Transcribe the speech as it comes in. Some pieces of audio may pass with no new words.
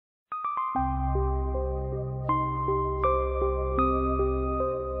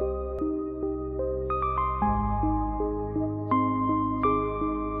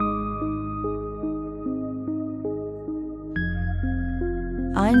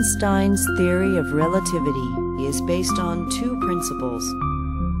Einstein's theory of relativity is based on two principles.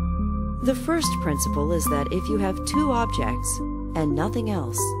 The first principle is that if you have two objects and nothing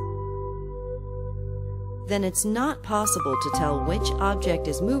else, then it's not possible to tell which object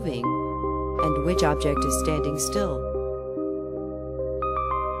is moving and which object is standing still.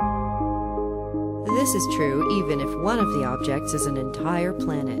 This is true even if one of the objects is an entire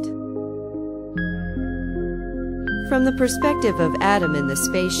planet. From the perspective of Adam in the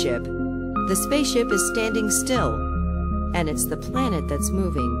spaceship is standing still, and it's the planet that's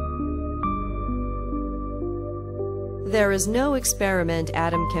moving. There is no experiment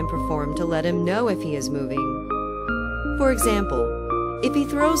Adam can perform to let him know if he is moving. For example, if he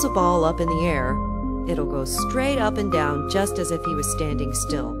throws a ball up in the air, it'll go straight up and down just as if he was standing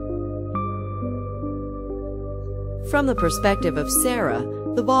still. From the perspective of Sarah,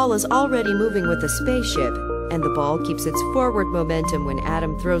 the ball is already moving with the spaceship, and the ball keeps its forward momentum when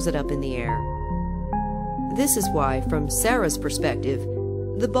Adam throws it up in the air. This is why, from Sarah's perspective,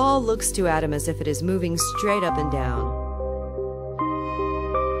 the ball looks to Adam as if it is moving straight up and down.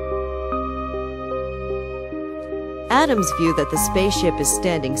 Adam's view that the spaceship is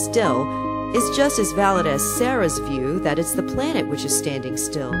standing still is just as valid as Sarah's view that it's the planet which is standing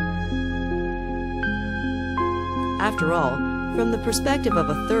still. After all, from the perspective of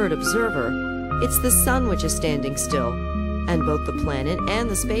a third observer, it's the sun which is standing still, and both the planet and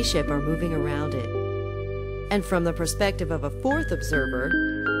the spaceship are moving around it. And from the perspective of a fourth observer,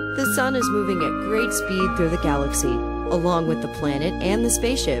 the sun is moving at great speed through the galaxy, along with the planet and the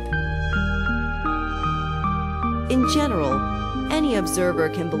spaceship. In general, any observer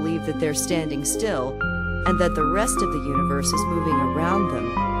can believe that they're standing still, and that the rest of the universe is moving around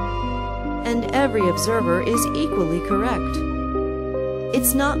them. And every observer is equally correct.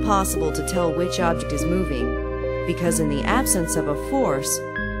 It's not possible to tell which object is moving, because in the absence of a force,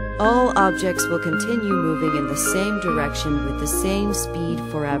 all objects will continue moving in the same direction with the same speed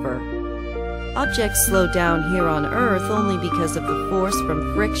forever. Objects slow down here on Earth only because of the force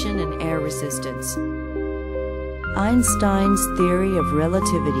from friction and air resistance. Einstein's theory of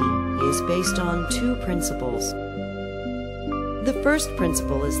relativity is based on two principles. The first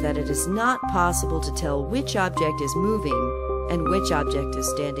principle is that it is not possible to tell which object is moving and which object is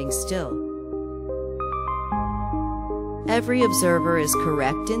standing still. Every observer is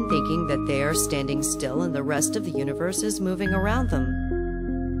correct in thinking that they are standing still and the rest of the universe is moving around them.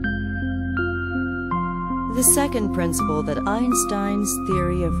 The second principle that Einstein's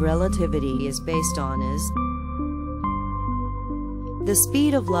theory of relativity is based on is the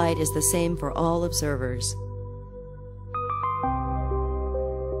speed of light is the same for all observers.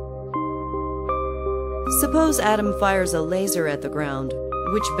 Suppose Adam fires a laser at the ground,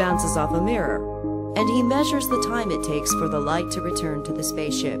 which bounces off a mirror, and he measures the time it takes for the light to return to the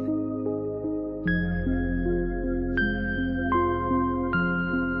spaceship.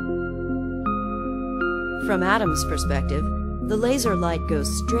 From Adam's perspective, the laser light goes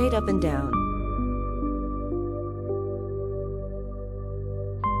straight up and down.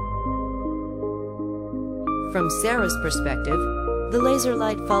 From Sarah's perspective, the laser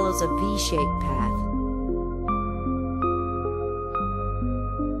light follows a V-shaped path.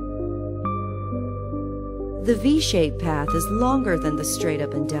 The V-shaped path is longer than the straight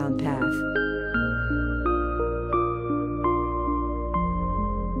up and down path.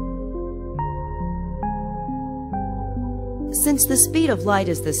 Since the speed of light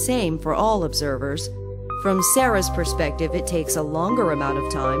is the same for all observers, from Sarah's perspective it takes a longer amount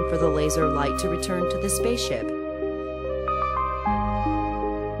of time for the laser light to return to the spaceship.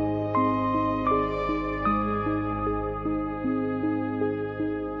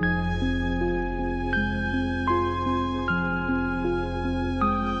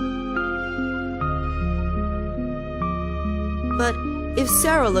 But if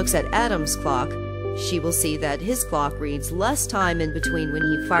Sarah looks at Adam's clock, she will see that his clock reads less time in between when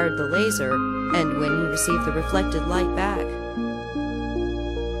he fired the laser and when he received the reflected light back.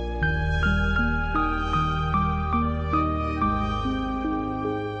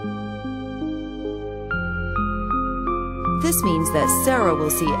 This means that Sarah will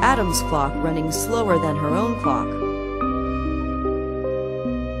see Adam's clock running slower than her own clock.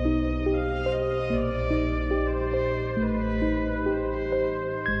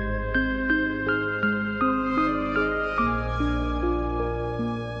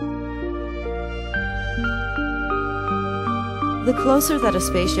 The closer that a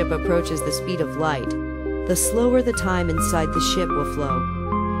spaceship approaches the speed of light, the slower the time inside the ship will flow.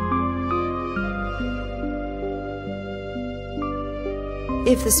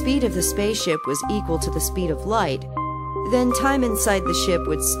 If the speed of the spaceship was equal to the speed of light, then time inside the ship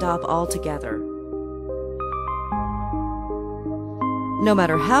would stop altogether. No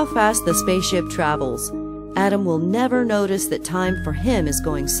matter how fast the spaceship travels, Adam will never notice that time for him is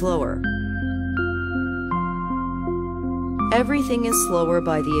going slower. Everything is slower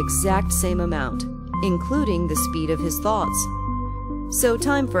by the exact same amount, including the speed of his thoughts. So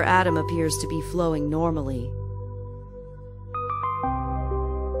time for Adam appears to be flowing normally.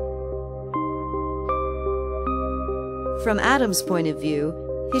 From Adam's point of view,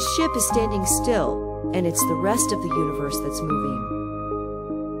 his ship is standing still, and it's the rest of the universe that's moving.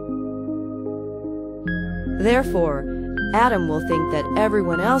 Therefore, Adam will think that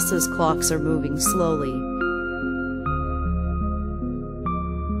everyone else's clocks are moving slowly.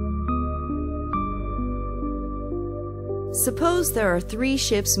 Suppose there are 3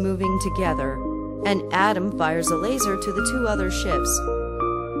 ships moving together, and Adam fires a laser to the 2 other ships.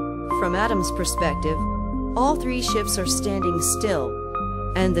 From Adam's perspective, all 3 ships are standing still,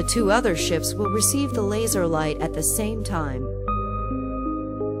 and the 2 other ships will receive the laser light at the same time.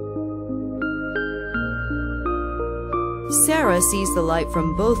 Sarah sees the light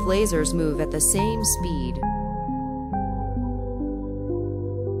from both lasers move at the same speed.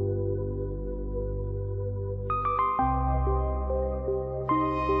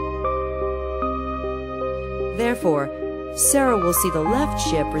 Therefore, Sarah will see the left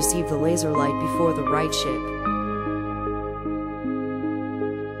ship receive the laser light before the right ship.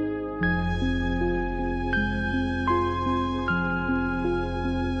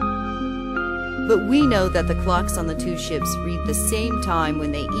 But we know that the clocks on the 2 ships read the same time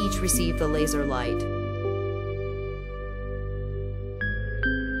when they each receive the laser light.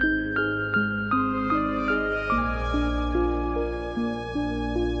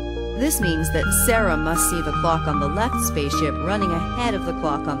 This means that Sarah must see the clock on the left spaceship running ahead of the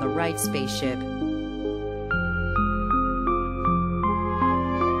clock on the right spaceship.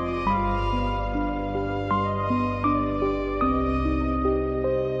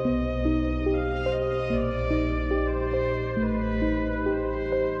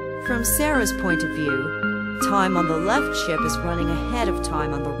 From Sarah's point of view, time on the left ship is running ahead of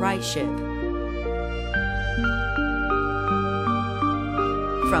time on the right ship.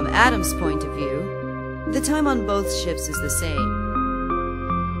 From Adam's point of view, the time on both ships is the same.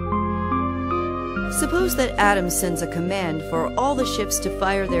 Suppose that Adam sends a command for all the ships to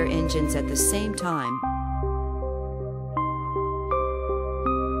fire their engines at the same time.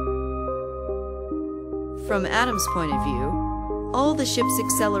 From Adam's point of view, all the ships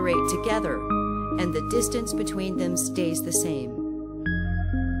accelerate together, and the distance between them stays the same.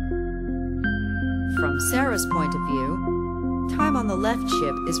 From Sarah's point of view, time on the left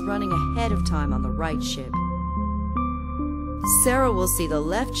ship is running ahead of time on the right ship. Sarah will see the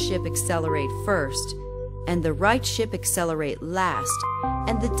left ship accelerate first, and the right ship accelerate last,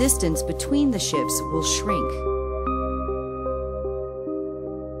 and the distance between the ships will shrink.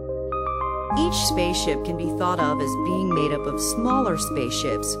 Each spaceship can be thought of as being made up of smaller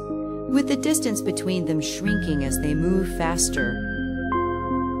spaceships, with the distance between them shrinking as they move faster.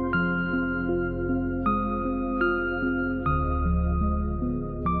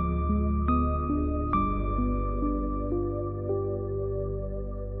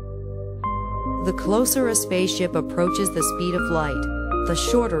 The closer a spaceship approaches the speed of light, the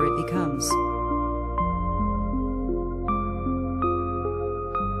shorter it becomes.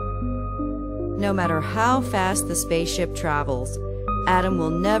 No matter how fast the spaceship travels, Adam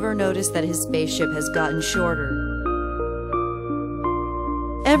will never notice that his spaceship has gotten shorter.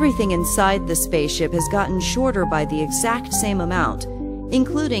 Everything inside the spaceship has gotten shorter by the exact same amount,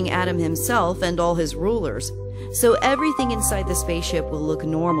 including Adam himself and all his rulers, so everything inside the spaceship will look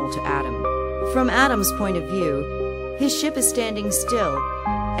normal to Adam. From Adam's point of view, his ship is standing still,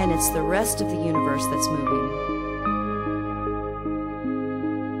 and it's the rest of the universe that's moving.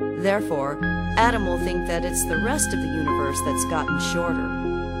 Therefore, Adam will think that it's the rest of the universe that's gotten shorter.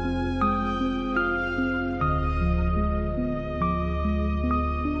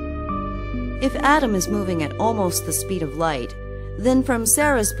 If Adam is moving at almost the speed of light, then from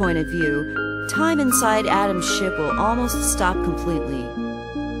Sarah's point of view, time inside Adam's ship will almost stop completely.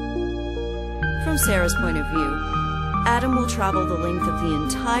 From Sarah's point of view, Adam will travel the length of the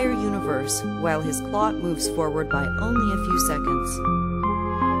entire universe while his clock moves forward by only a few seconds.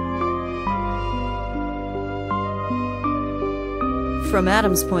 From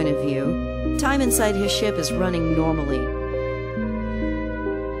Adam's point of view, time inside his ship is running normally.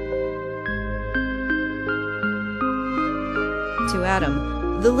 To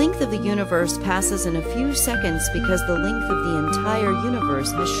Adam, the length of the universe passes in a few seconds because the length of the entire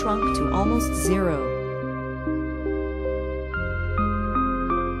universe has shrunk to almost zero.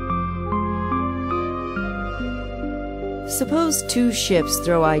 Suppose two ships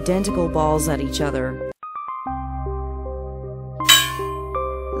throw identical balls at each other.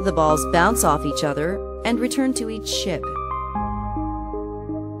 The balls bounce off each other and return to each ship.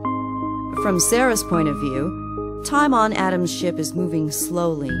 From Sarah's point of view, time on Adam's ship is moving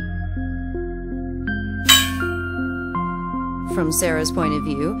slowly. From Sarah's point of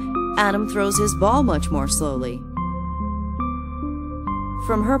view, Adam throws his ball much more slowly.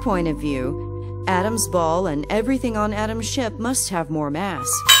 From her point of view, Adam's ball and everything on Adam's ship must have more mass.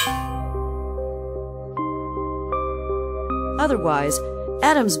 Otherwise,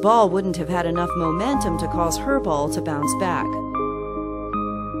 Adam's ball wouldn't have had enough momentum to cause her ball to bounce back.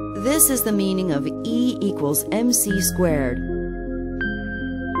 This is the meaning of E equals mc squared.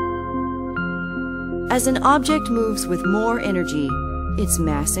 As an object moves with more energy, its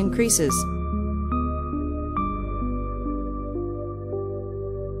mass increases.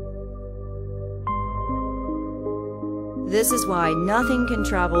 This is why nothing can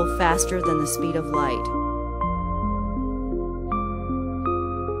travel faster than the speed of light.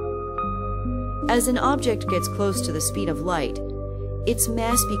 As an object gets close to the speed of light, its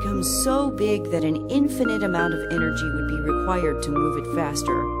mass becomes so big that an infinite amount of energy would be required to move it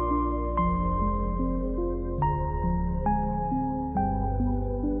faster.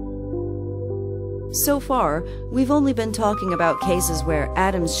 So far, we've only been talking about cases where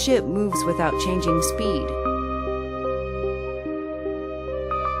Adam's ship moves without changing speed.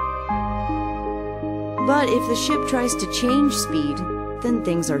 But if the ship tries to change speed, then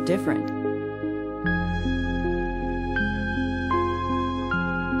things are different.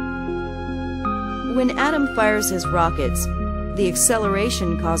 When Adam fires his rockets, the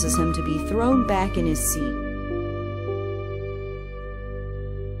acceleration causes him to be thrown back in his seat.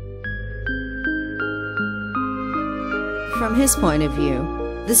 From his point of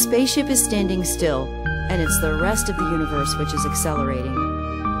view, the spaceship is standing still, and it's the rest of the universe which is accelerating.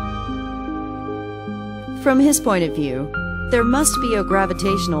 From his point of view, there must be a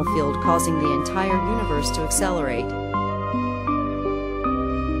gravitational field causing the entire universe to accelerate.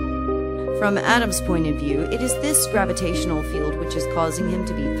 From Adam's point of view, it is this gravitational field which is causing him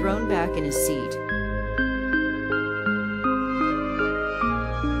to be thrown back in his seat.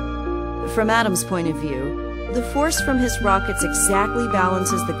 From Adam's point of view, the force from his rockets exactly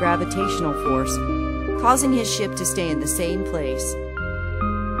balances the gravitational force, causing his ship to stay in the same place.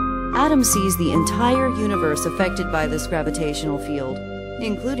 Adam sees the entire universe affected by this gravitational field,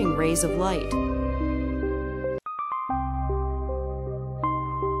 including rays of light.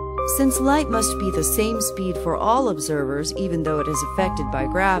 Since light must be the same speed for all observers even though it is affected by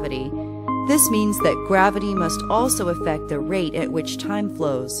gravity, this means that gravity must also affect the rate at which time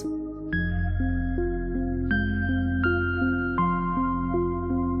flows.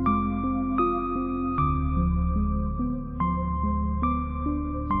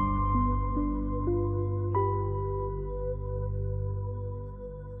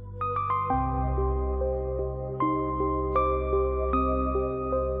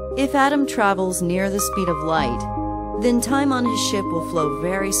 If Adam travels near the speed of light, then time on his ship will flow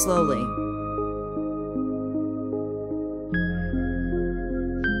very slowly.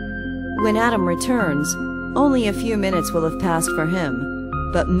 When Adam returns, only a few minutes will have passed for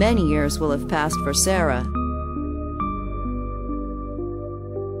him, but many years will have passed for Sarah.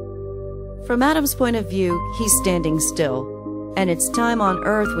 From Adam's point of view, he's standing still, and it's time on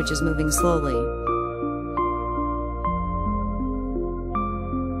Earth which is moving slowly.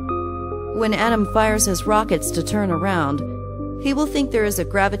 When Adam fires his rockets to turn around, he will think there is a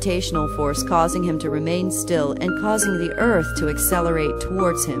gravitational force causing him to remain still and causing the Earth to accelerate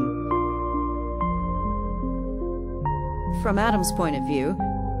towards him. From Adam's point of view,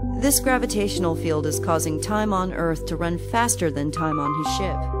 this gravitational field is causing time on Earth to run faster than time on his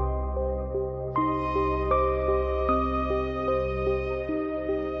ship.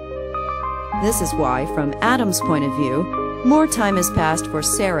 This is why, from Adam's point of view, more time has passed for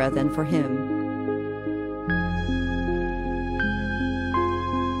Sarah than for him.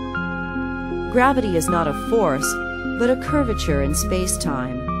 Gravity is not a force, but a curvature in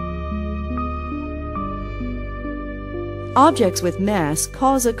space-time. Objects with mass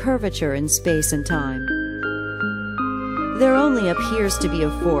cause a curvature in space and time. There only appears to be a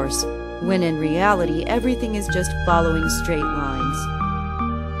force, when in reality everything is just following straight lines.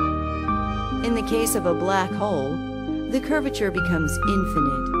 In the case of a black hole, the curvature becomes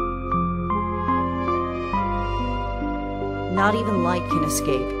infinite. Not even light can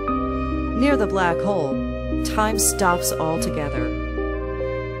escape. Near the black hole, time stops altogether.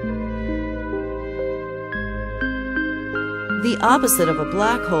 The opposite of a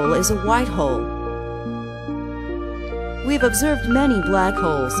black hole is a white hole. We've observed many black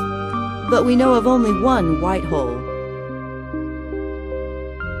holes, but we know of only one white hole.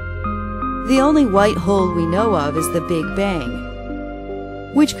 The only white hole we know of is the Big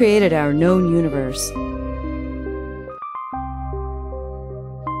Bang, which created our known universe.